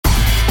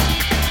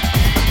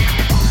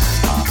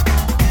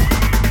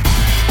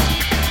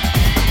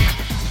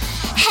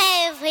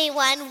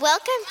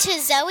welcome to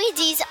Zoe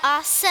D's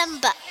Awesome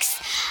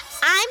Books.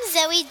 I'm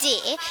Zoe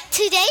D.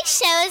 Today's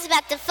show is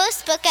about the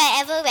first book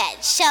I ever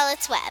read,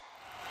 Charlotte's Web.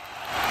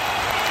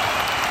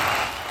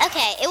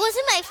 Okay, it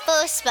wasn't my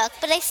first book,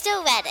 but I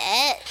still read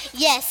it.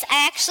 Yes,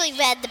 I actually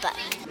read the book.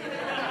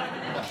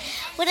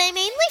 What I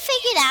mainly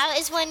figured out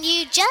is when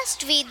you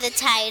just read the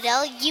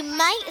title, you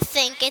might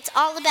think it's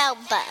all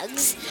about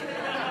bugs.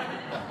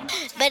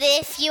 But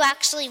if you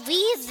actually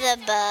read the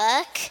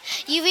book,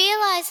 you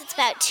realize it's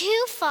about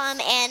two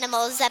farm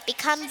animals that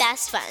become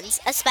best friends,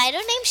 a spider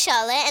named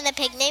Charlotte and a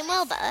pig named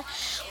Wilbur.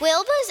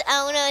 Wilbur's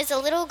owner is a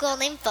little girl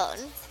named Fern.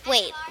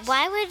 Wait,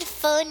 why would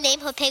Fern name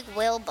her pig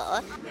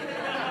Wilbur?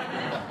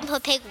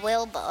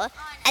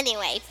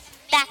 Anyway,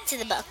 back to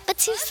the book. But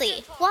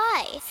seriously,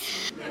 why?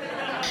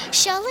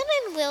 Charlotte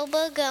and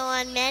Wilbur go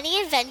on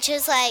many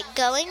adventures, like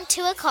going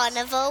to a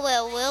carnival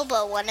where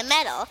Wilbur won a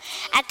medal.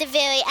 At the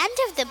very end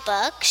of the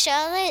book,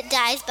 Charlotte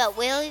dies, but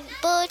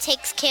Wilbur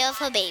takes care of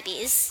her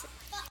babies.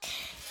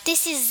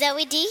 This is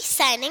Zoe D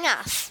signing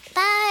off.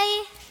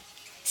 Bye.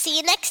 See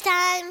you next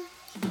time.